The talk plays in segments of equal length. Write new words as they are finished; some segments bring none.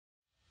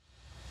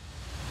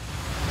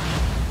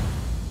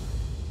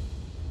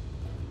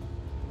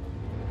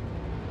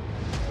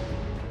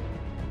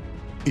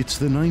It's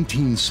the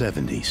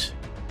 1970s.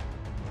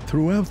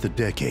 Throughout the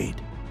decade,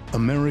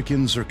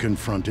 Americans are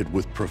confronted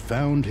with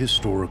profound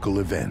historical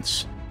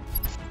events.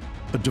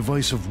 A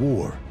divisive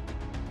war,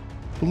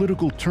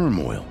 political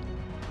turmoil,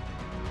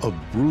 a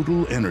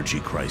brutal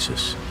energy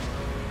crisis,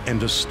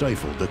 and a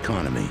stifled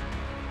economy.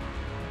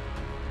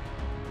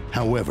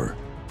 However,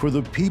 for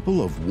the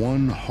people of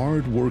one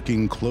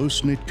hard-working,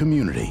 close-knit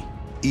community,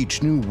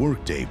 each new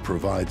workday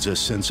provides a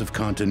sense of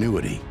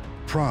continuity,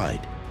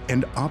 pride,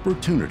 and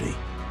opportunity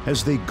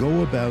as they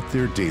go about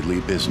their daily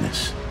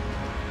business.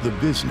 The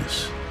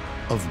business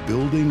of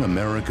building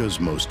America's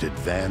most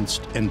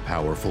advanced and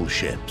powerful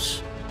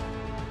ships.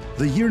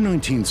 The year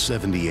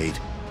 1978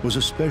 was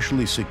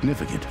especially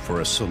significant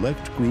for a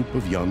select group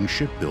of young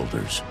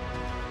shipbuilders.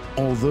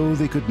 Although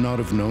they could not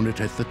have known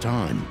it at the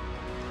time,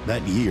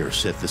 that year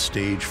set the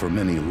stage for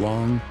many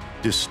long,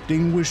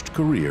 distinguished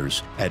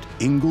careers at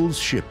Ingalls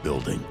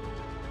Shipbuilding.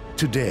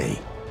 Today,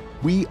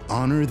 we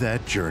honor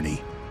that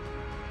journey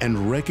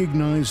and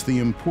recognize the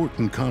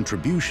important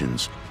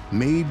contributions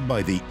made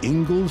by the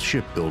Ingalls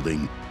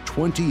Shipbuilding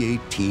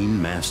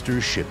 2018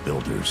 Master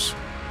Shipbuilders.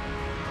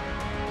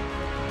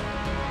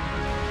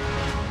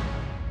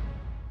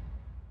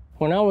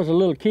 When I was a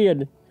little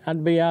kid,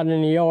 I'd be out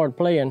in the yard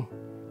playing,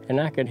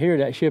 and I could hear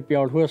that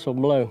shipyard whistle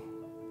blow.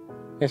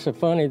 It's a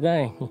funny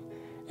thing.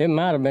 It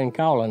might have been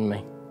calling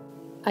me.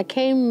 I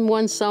came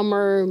one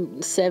summer,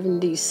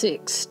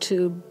 76,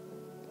 to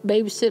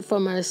babysit for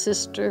my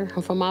sister.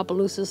 I'm from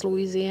Opelousas,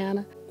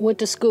 Louisiana. Went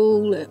to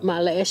school at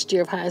my last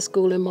year of high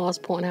school in Moss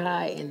Point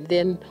High, and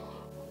then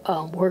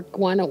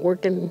wound up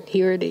working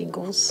here at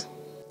Ingalls.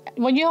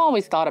 Well, you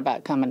always thought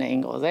about coming to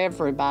Ingalls.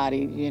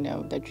 Everybody, you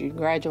know, that you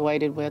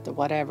graduated with or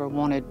whatever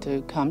wanted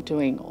to come to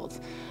Ingalls.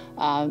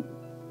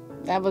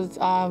 That was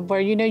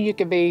where you knew you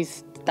could be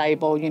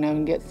stable, you know,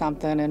 and get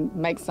something and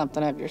make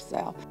something of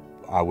yourself.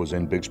 I was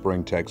in Big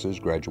Spring, Texas,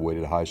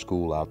 graduated high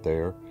school out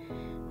there,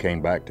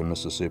 came back to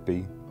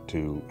Mississippi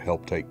to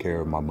help take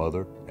care of my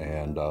mother,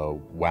 and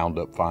wound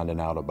up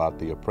finding out about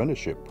the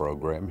apprenticeship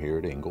program here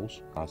at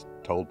Ingalls. I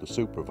told the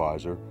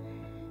supervisor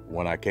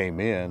when I came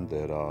in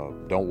that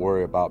don't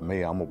worry about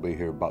me, I'm gonna be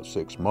here about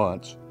 6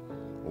 months.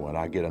 When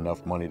I get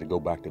enough money to go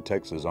back to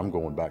Texas, I'm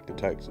going back to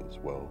Texas.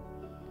 Well,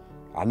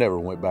 I never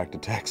went back to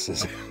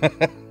Texas.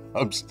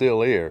 I'm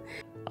still here.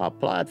 I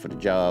applied for the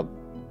job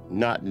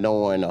not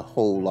knowing a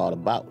whole lot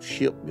about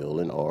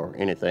shipbuilding or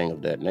anything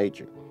of that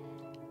nature.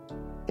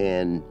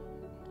 And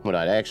when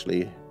I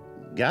actually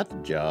got the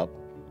job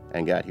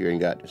and got here and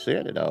got to see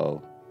it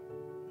all,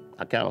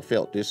 I kind of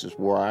felt this is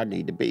where I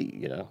need to be,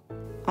 you know.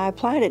 I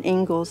applied at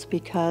Ingalls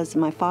because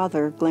my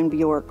father, Glenn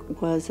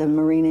Bjork, was a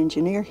marine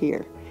engineer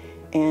here,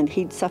 and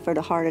he'd suffered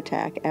a heart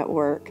attack at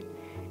work.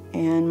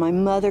 And my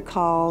mother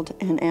called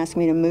and asked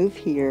me to move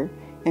here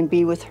and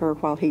be with her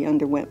while he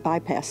underwent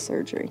bypass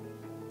surgery.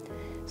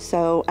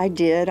 So I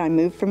did. I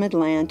moved from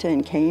Atlanta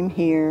and came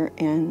here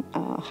and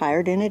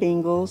hired in at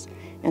Ingalls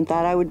and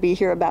thought I would be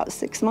here about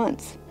 6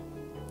 months.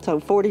 So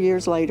 40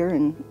 years later,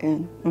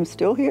 and I'm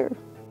still here.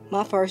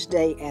 My first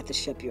day at the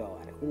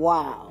shipyard,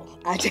 wow.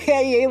 I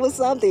tell you, it was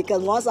something,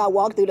 because once I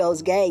walked through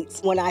those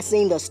gates, when I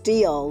seen the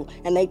steel,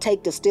 and they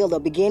take the steel, the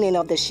beginning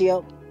of the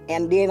ship,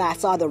 and then I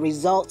saw the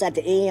results at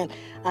the end,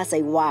 I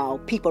say, wow,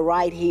 people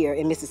right here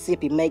in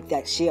Mississippi make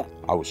that ship.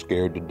 I was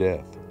scared to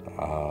death.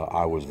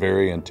 I was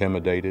very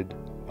intimidated.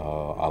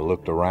 I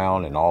looked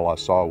around and all I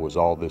saw was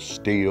all this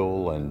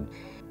steel, and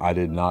I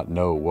did not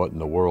know what in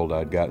the world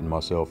I'd gotten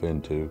myself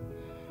into.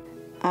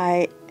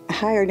 I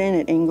hired in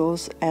at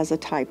Ingalls as a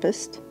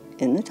typist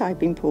in the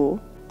typing pool.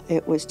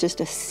 It was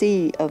just a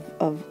sea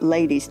of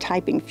ladies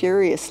typing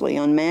furiously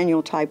on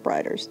manual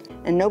typewriters,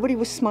 and nobody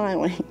was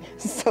smiling.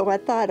 So I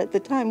thought at the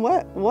time,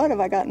 what have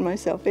I gotten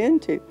myself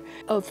into?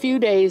 A few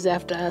days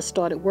after I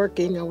started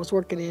working, I was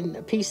working in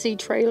a PC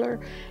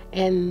trailer,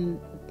 and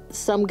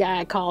some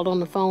guy called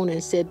on the phone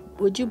and said,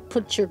 would you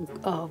put your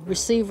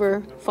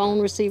phone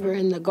receiver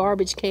in the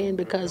garbage can,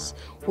 because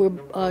we're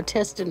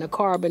testing the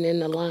carbon in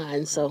the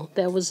line. So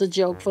that was a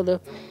joke for the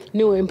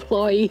new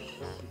employee.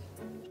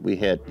 We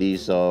had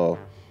these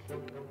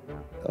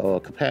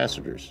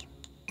capacitors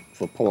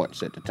for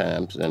points at the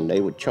times, and they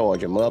would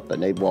charge them up,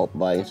 and they'd walk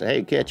by and say,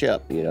 hey, catch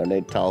up, you know, and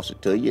they'd toss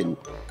it to you,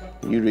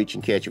 and you reach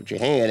and catch it with your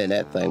hand, and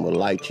that thing would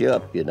light you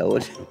up, you know.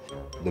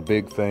 The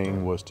big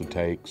thing was to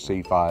take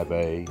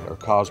C5A or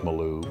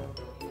Cosmolube,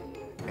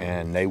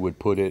 and they would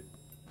put it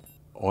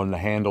on the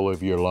handle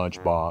of your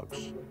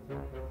lunchbox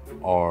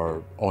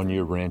or on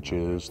your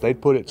wrenches.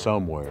 They'd put it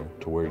somewhere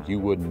to where you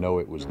wouldn't know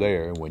it was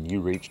there, and when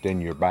you reached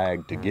in your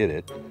bag to get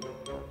it,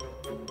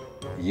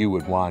 you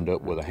would wind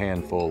up with a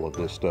handful of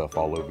this stuff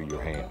all over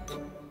your hands.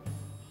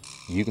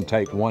 You can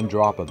take one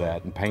drop of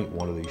that and paint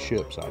one of these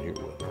ships out here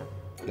with it.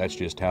 That's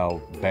just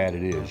how bad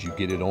it is. You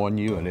get it on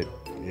you, and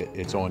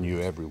it's on you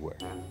everywhere.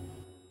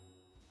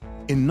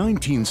 In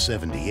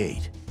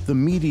 1978, the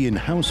median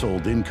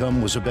household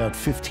income was about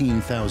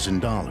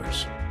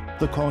 $15,000.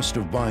 The cost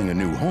of buying a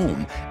new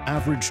home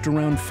averaged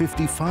around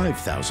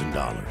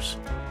 $55,000.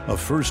 A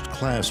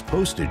first-class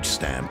postage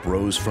stamp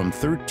rose from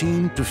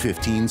 13 to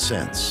 15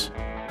 cents.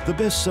 The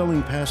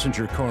best-selling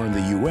passenger car in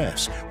the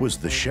U.S. was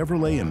the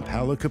Chevrolet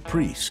Impala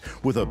Caprice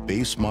with a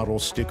base model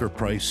sticker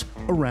price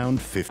around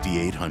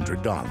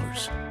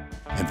 $5,800.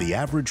 And the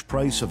average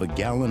price of a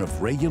gallon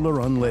of regular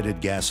unleaded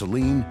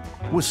gasoline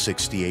was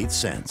 68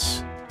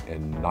 cents.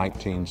 In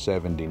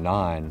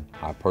 1979,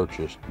 I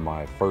purchased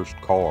my first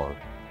car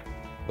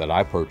that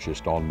I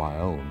purchased on my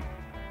own.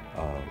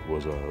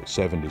 Was a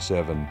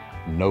 77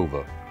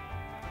 Nova.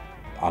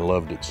 I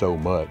loved it so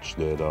much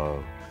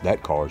that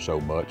that car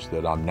so much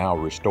that I'm now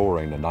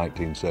restoring a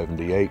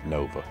 1978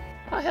 Nova.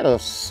 I had a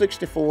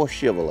 64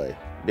 Chevrolet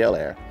Bel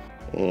Air,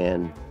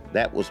 and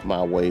that was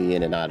my way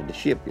in and out of the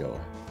shipyard.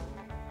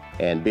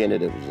 And being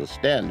that it was a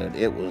standard,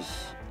 it was,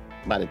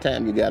 by the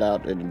time you got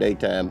out in the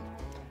daytime,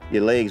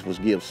 your legs was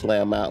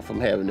slam out from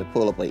having to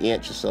pull up an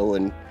inch or so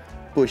and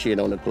push in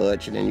on the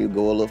clutch, and then you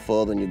go a little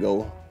further and you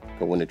go.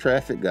 But when the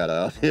traffic got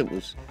out, it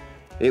was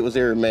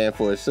every man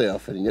for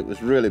itself, and it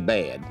was really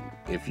bad.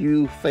 If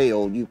you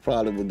failed, you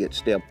probably would get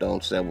stepped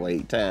on 7 or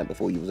 8 times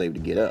before you was able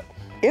to get up.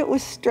 It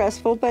was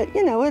stressful, but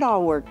you know, it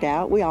all worked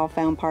out. We all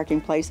found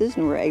parking places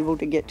and were able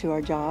to get to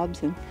our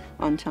jobs and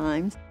on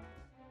time.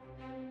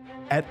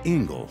 At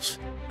Ingalls,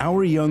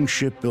 our young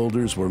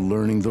shipbuilders were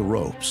learning the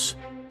ropes.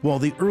 While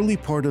the early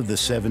part of the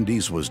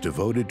 70s was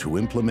devoted to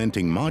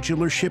implementing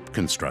modular ship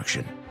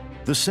construction,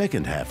 the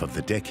second half of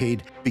the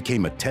decade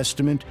became a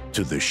testament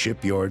to the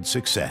shipyard's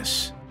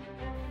success.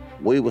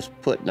 We was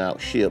putting out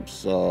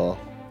ships.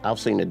 I've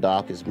seen the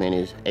dock as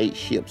many as 8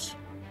 ships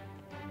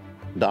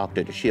docked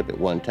at the ship at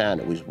one time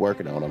that we was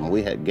working on them.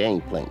 We had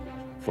gangplank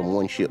from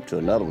one ship to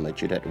another one that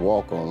you'd have to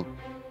walk on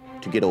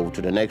to get over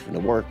to the next one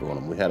to work on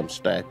them. We had them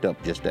stacked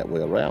up just that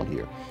way around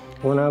here.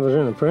 When I was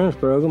in the apprentice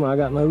program, I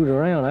got moved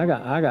around.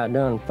 I got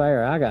done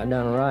fair. I got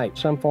done right.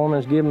 Some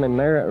foremans give me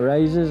merit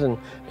raises, and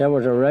there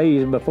was a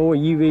raise before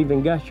you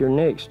even got your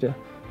next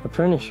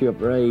apprenticeship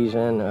raise.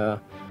 And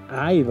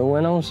I even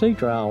went on sea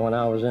trial when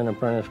I was in the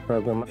apprentice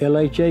program,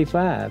 LHA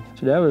 5.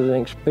 So that was an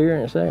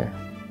experience there.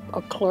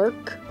 A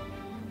clerk.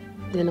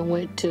 Then I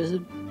went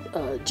to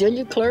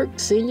junior clerk,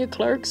 senior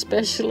clerk,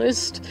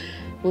 specialist.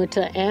 Went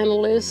to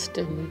analyst,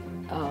 and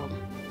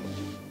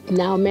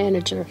now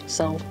manager.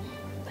 So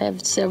I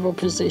have several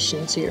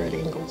positions here at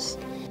Ingalls.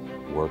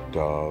 Worked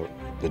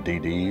the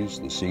DDs,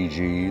 the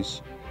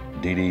CGs,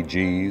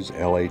 DDGs,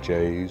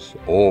 LHAs,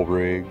 oil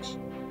rigs,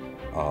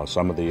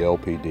 some of the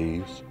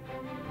LPDs.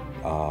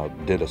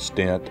 Did a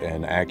stint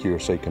in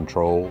accuracy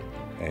control,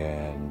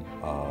 and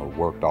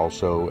worked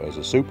also as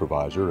a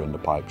supervisor in the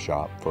pipe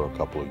shop for a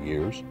couple of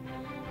years.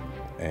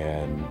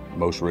 And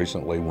most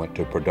recently went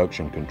to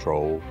production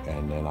control,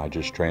 and then I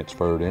just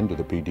transferred into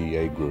the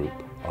PDA group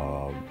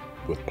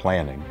with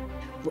planning.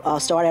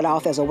 Started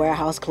off as a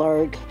warehouse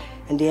clerk,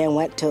 and then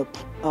went to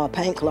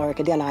paint clerk,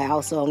 and then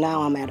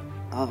now I'm at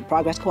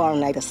progress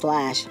coordinator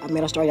 /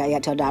 administrator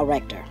to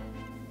director.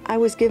 I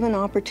was given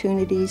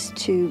opportunities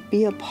to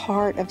be a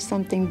part of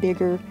something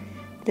bigger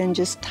than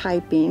just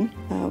typing.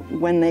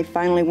 When they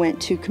finally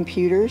went to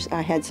computers,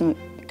 I had some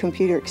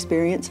computer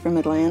experience from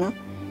Atlanta.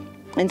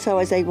 And so I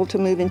was able to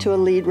move into a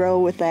lead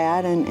role with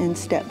that, and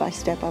step by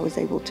step I was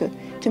able to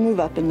move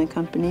up in the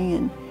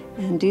company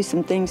and do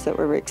some things that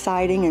were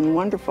exciting and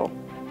wonderful.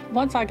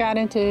 Once I got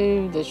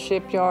into the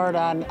shipyard,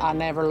 I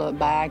never looked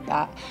back.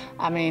 I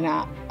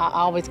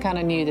always kind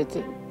of knew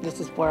that this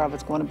is where I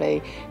was going to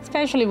be,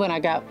 especially when I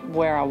got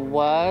where I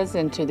was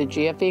into the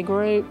GFE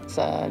group. It's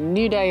a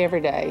new day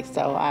every day,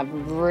 so I've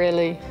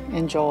really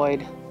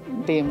enjoyed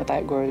being with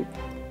that group.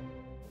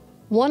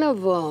 One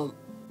of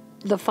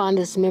the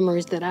fondest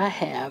memories that I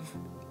have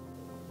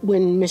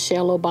when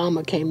Michelle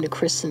Obama came to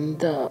christen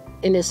the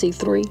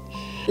NSC-3,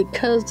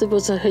 because it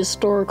was a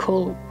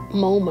historical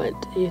moment,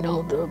 you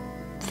know, the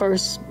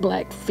first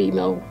black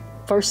female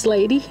first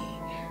lady,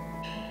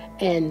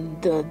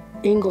 and the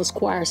Ingalls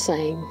choir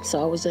sang,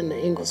 so I was in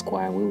the Ingalls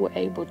choir. We were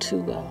able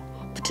to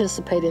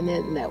participate in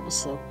it, and that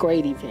was a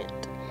great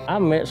event.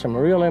 I've met some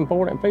real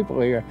important people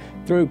here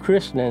through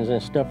christenings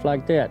and stuff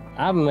like that.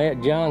 I've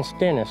met John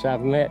Stennis,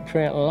 I've met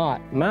Trent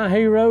Lott. My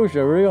heroes,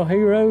 the real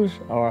heroes,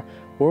 are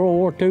World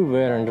War II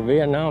veterans,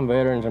 Vietnam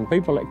veterans, and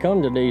people that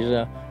come to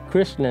these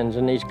christenings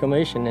and these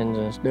commissionings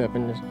and stuff.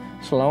 And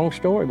it's a long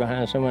story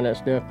behind some of that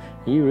stuff.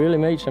 You really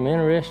meet some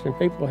interesting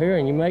people here,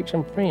 and you make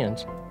some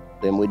friends.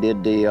 Then we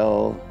did the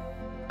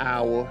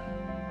Iowa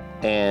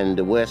and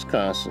the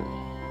Wisconsin,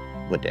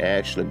 but to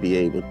actually be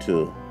able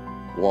to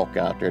walk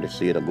out there to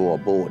see it or go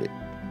aboard it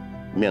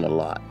meant a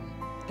lot.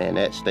 And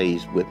that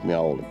stays with me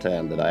all the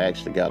time, that I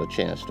actually got a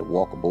chance to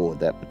walk aboard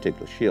that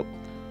particular ship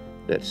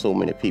that so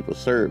many people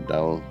served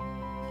on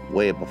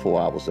way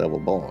before I was ever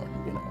born,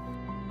 you know.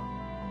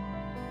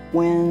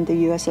 When the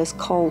USS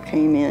Cole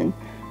came in,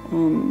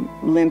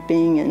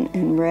 limping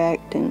and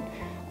wrecked, and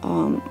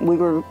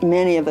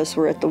many of us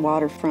were at the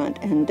waterfront,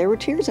 and there were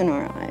tears in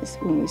our eyes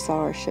when we saw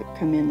our ship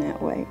come in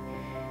that way.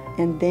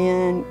 And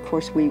then, of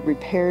course, we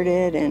repaired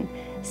it and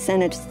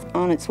sent it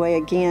on its way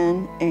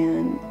again,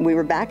 and we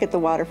were back at the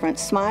waterfront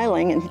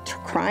smiling and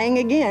crying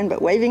again,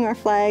 but waving our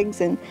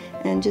flags and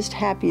just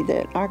happy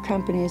that our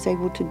company is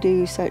able to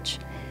do such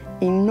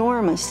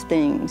enormous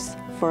things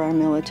for our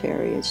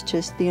military. It's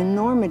just the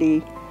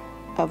enormity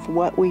of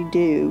what we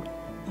do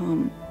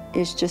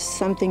is just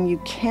something you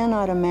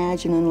cannot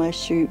imagine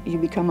unless you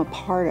become a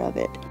part of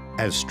it.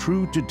 As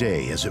true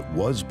today as it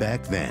was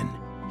back then,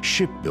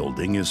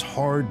 shipbuilding is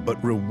hard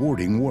but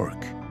rewarding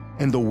work,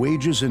 and the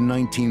wages in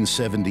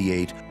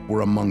 1978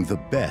 were among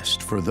the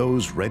best for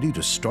those ready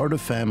to start a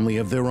family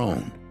of their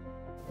own.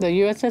 The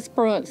USS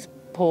Spruance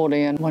pulled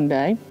in one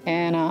day,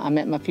 and I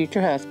met my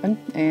future husband,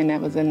 and that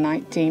was in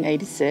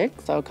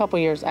 1986. So a couple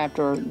years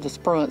after the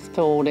Spruance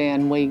pulled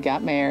in, we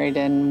got married,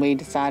 and we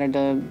decided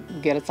to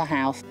get us a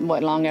house.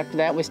 Not long after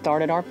that, we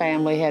started our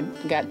family, had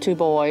got 2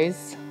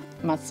 boys.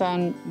 My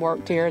son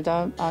worked here as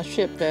a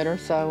shipbuilder,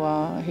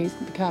 so he's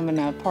becoming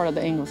a part of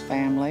the Ingalls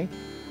family.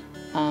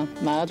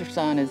 My other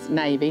son is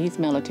Navy. He's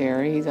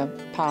military. He's a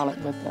pilot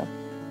with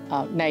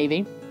the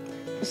Navy.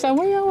 So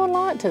we owe a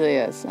lot to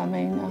this. I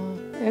mean,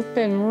 it's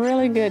been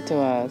really good to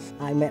us.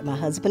 I met my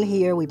husband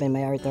here. We've been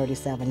married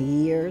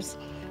 37 years.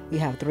 We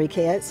have 3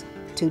 kids,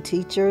 2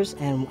 teachers,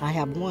 and I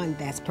have one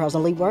that's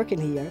presently working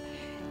here.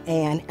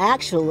 And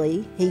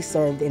actually, he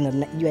served in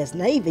the U.S.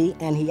 Navy,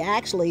 and he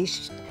actually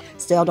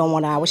sailed on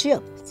one of our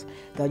ships,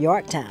 the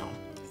Yorktown,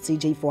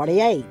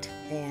 CG-48.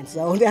 And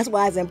so that's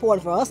why it's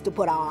important for us to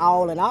put our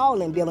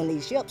all in building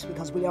these ships,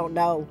 because we don't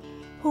know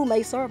who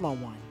may serve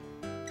on one.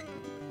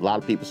 A lot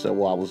of people say,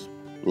 well, I was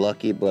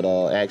lucky, but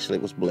actually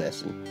it was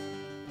blessing.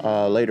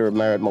 Later I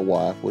married my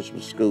wife, which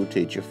was a school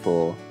teacher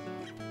for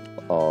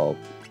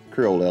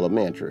Creole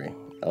Elementary.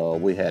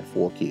 We had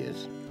 4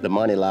 kids. The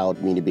money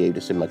allowed me to be able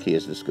to send my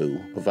kids to school,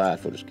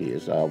 provide for those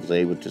kids. I was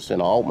able to send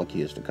all my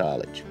kids to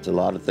college. There's a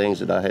lot of things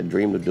that I had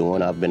dreamed of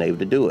doing, I've been able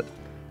to do it.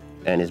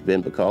 And it's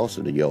been because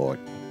of the yard.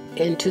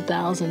 In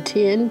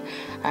 2010,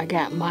 I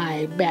got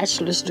my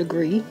bachelor's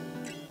degree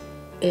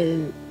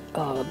in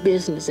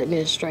business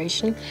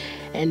administration,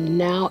 and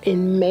now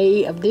in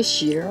May of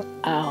this year,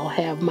 I'll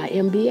have my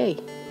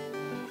MBA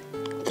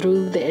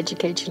through the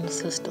Education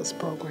Assistance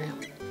Program.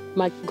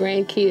 My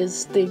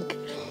grandkids think,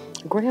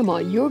 Grandma,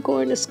 you're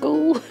going to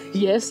school?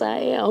 Yes, I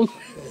am.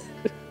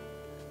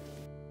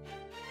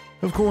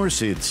 Of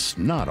course, it's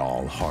not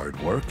all hard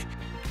work.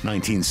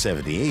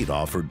 1978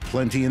 offered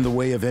plenty in the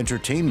way of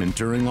entertainment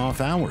during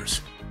off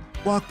hours.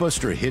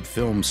 Blockbuster hit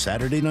film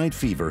Saturday Night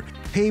Fever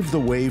paved the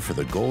way for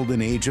the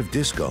golden age of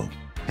disco,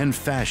 and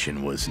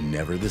fashion was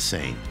never the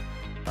same.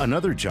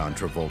 Another John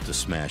Travolta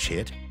smash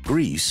hit,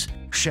 Grease,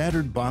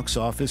 shattered box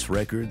office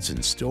records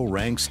and still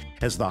ranks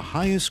as the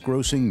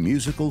highest-grossing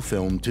musical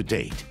film to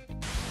date.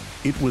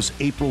 It was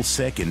April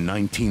 2nd,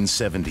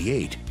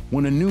 1978,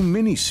 when a new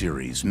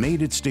miniseries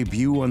made its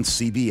debut on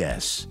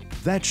CBS.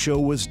 That show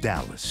was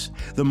Dallas,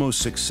 the most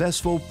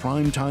successful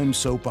primetime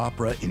soap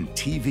opera in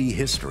TV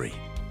history.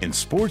 In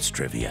sports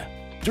trivia,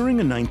 during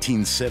a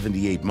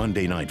 1978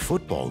 Monday Night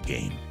Football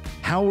game,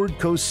 Howard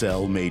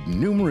Cosell made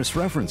numerous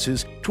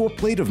references to a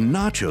plate of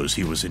nachos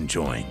he was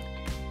enjoying.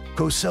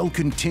 Cosell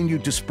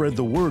continued to spread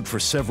the word for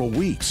several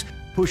weeks,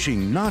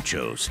 pushing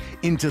nachos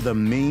into the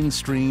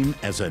mainstream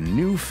as a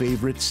new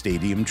favorite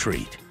stadium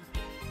treat.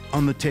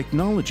 On the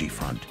technology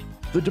front,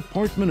 the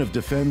Department of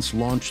Defense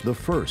launched the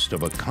first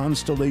of a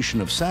constellation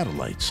of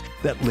satellites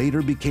that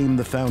later became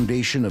the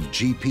foundation of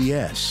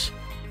GPS.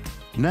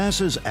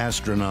 NASA's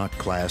astronaut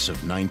class of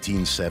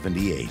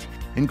 1978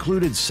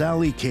 included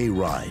Sally K.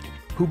 Ride,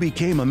 who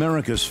became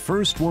America's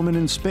first woman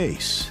in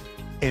space,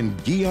 and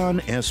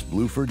Guion S.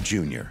 Bluford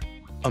Jr.,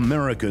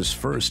 America's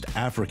first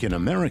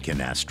African-American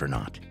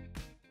astronaut.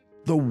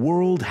 The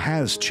world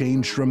has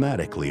changed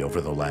dramatically over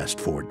the last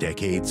 4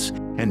 decades,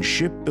 and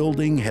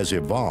shipbuilding has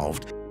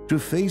evolved to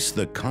face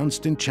the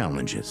constant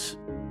challenges.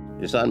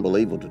 It's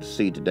unbelievable to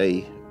see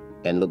today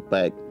and look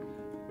back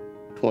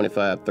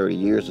 25, 30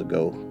 years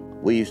ago.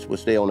 We would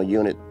stay on a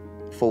unit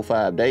 4 or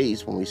 5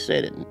 days when we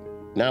set it.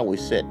 Now we're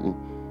setting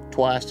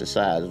twice the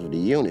size of the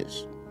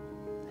units,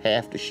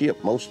 half the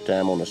ship most of the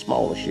time on the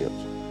smaller ships.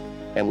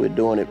 And we're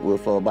doing it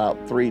with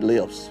about 3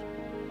 lifts.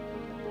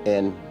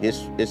 And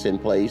it's in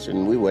place,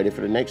 and we're ready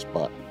for the next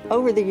spot.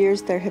 Over the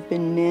years, there have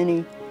been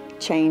many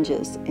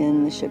changes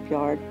in the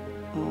shipyard.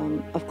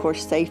 Of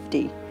course,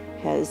 safety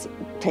has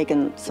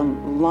taken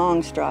some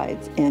long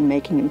strides in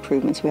making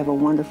improvements. We have a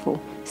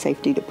wonderful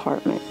safety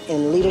department.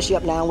 In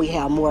leadership now, we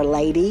have more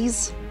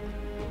ladies,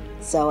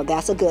 so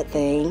that's a good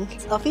thing.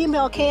 A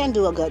female can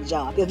do a good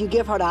job if you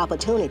give her the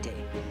opportunity.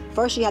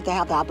 First, you have to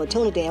have the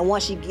opportunity, and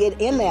once you get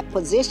in that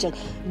position,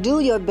 do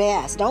your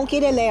best. Don't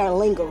get in there and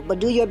linger, but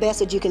do your best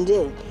that you can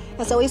do.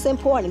 And so it's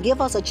important. Give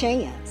us a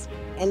chance,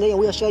 and then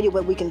we'll show you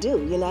what we can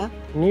do, you know?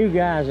 New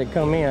guys that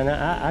come in,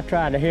 I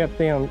try to help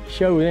them,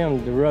 show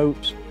them the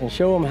ropes, and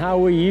show them how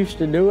we used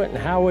to do it and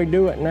how we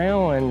do it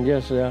now, and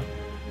just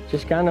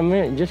kind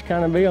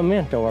of be a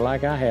mentor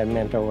like I had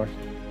mentors.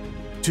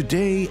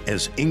 Today,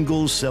 as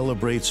Ingalls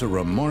celebrates a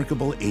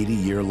remarkable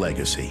 80-year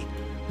legacy,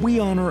 we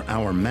honor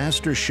our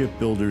master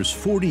shipbuilders'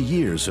 40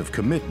 years of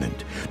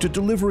commitment to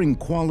delivering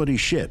quality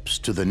ships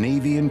to the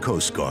Navy and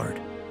Coast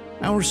Guard.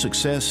 Our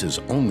success is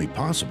only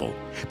possible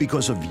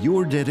because of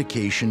your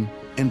dedication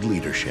and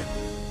leadership.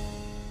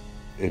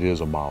 It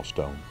is a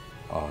milestone.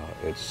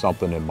 It's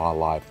something in my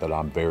life that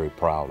I'm very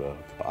proud of.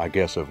 I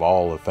guess of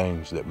all the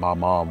things that my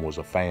mom was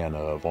a fan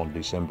of, on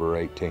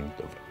December 18th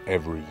of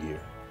every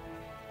year,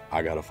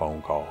 I got a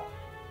phone call.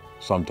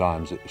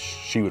 Sometimes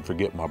she would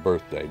forget my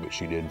birthday, but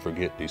she didn't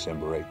forget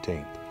December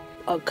 18th.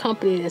 A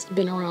company that's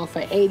been around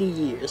for 80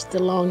 years, the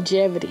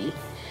longevity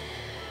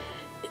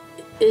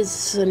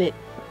is an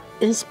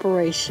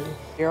inspiration.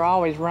 You're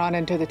always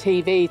running to the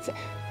TVs.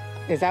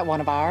 Is that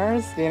one of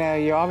ours? You know,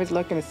 you're always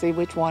looking to see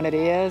which one it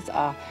is.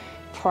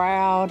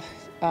 Proud,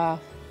 yeah,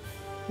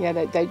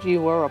 that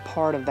you were a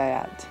part of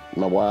that.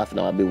 My wife and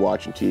I'd be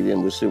watching TV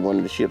and we'd see one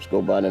of the ships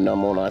go by and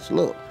I'm on. I said,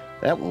 look,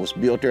 that one was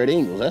built there at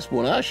Ingalls. That's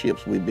one of our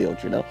ships we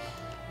built, you know.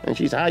 And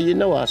she said, how you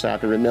know? I said, I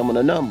can remember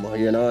the number,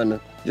 you know, and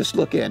just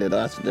look at it.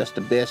 I said, that's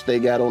the best they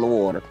got on the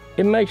water.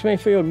 It makes me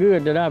feel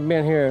good that I've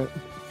been here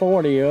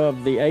 40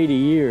 of the 80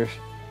 years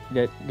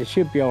that the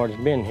shipyard's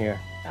been here.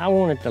 I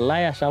want it to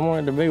last. I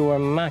want it to be where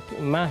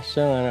my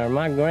son or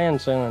my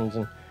grandsons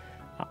and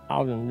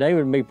they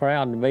would be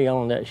proud to be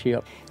on that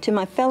ship. To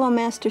my fellow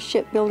master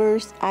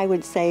shipbuilders, I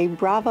would say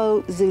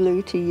bravo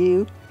Zulu to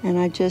you, and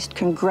I just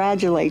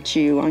congratulate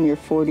you on your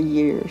 40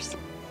 years.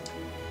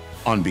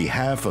 On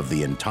behalf of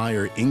the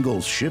entire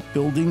Ingalls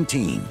Shipbuilding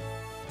team,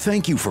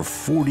 thank you for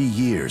 40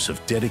 years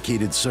of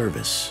dedicated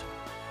service.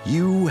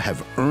 You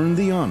have earned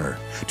the honor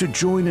to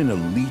join an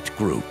elite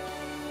group.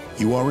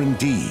 You are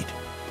indeed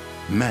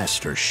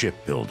master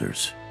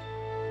shipbuilders.